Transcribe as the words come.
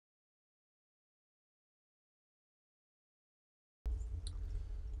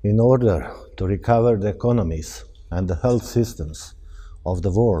In order to recover the economies and the health systems of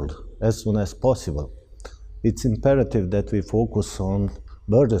the world as soon as possible, it's imperative that we focus on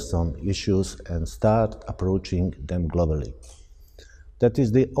burdensome issues and start approaching them globally. That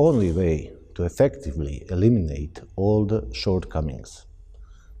is the only way to effectively eliminate all the shortcomings.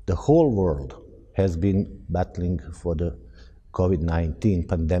 The whole world has been battling for the COVID-19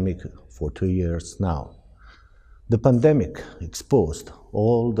 pandemic for 2 years now. The pandemic exposed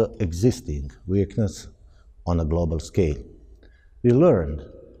all the existing weakness on a global scale. We learned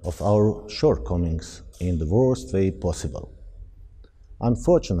of our shortcomings in the worst way possible.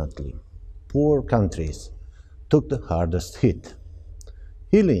 Unfortunately, poor countries took the hardest hit.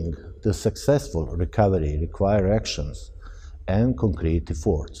 Healing the successful recovery requires actions and concrete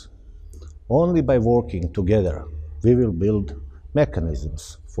efforts. Only by working together we will build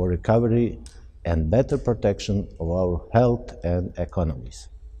mechanisms for recovery and better protection of our health and economies.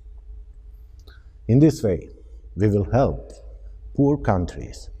 In this way, we will help poor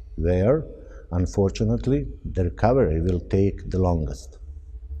countries where, unfortunately, the recovery will take the longest.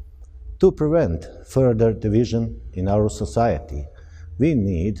 To prevent further division in our society, we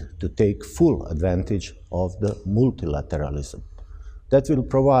need to take full advantage of the multilateralism that will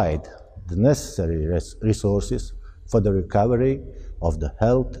provide the necessary resources for the recovery of the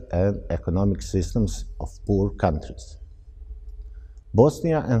health and economic systems of poor countries.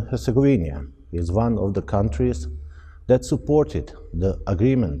 Bosnia and Herzegovina is one of the countries that supported the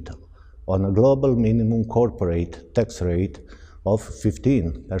agreement on a global minimum corporate tax rate of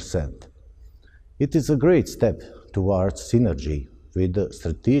 15%. It is a great step towards synergy with the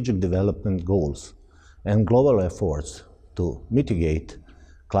strategic development goals and global efforts to mitigate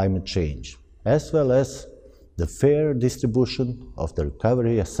climate change, as well as the fair distribution of the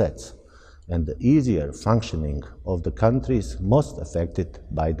recovery assets and the easier functioning of the countries most affected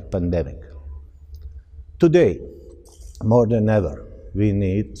by the pandemic. Today, more than ever, we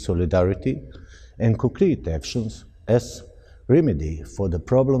need solidarity and concrete actions as remedy for the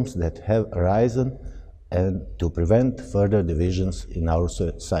problems that have arisen and to prevent further divisions in our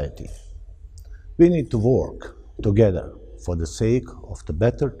society. We need to work together for the sake of the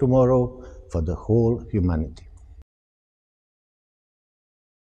better tomorrow for the whole humanity.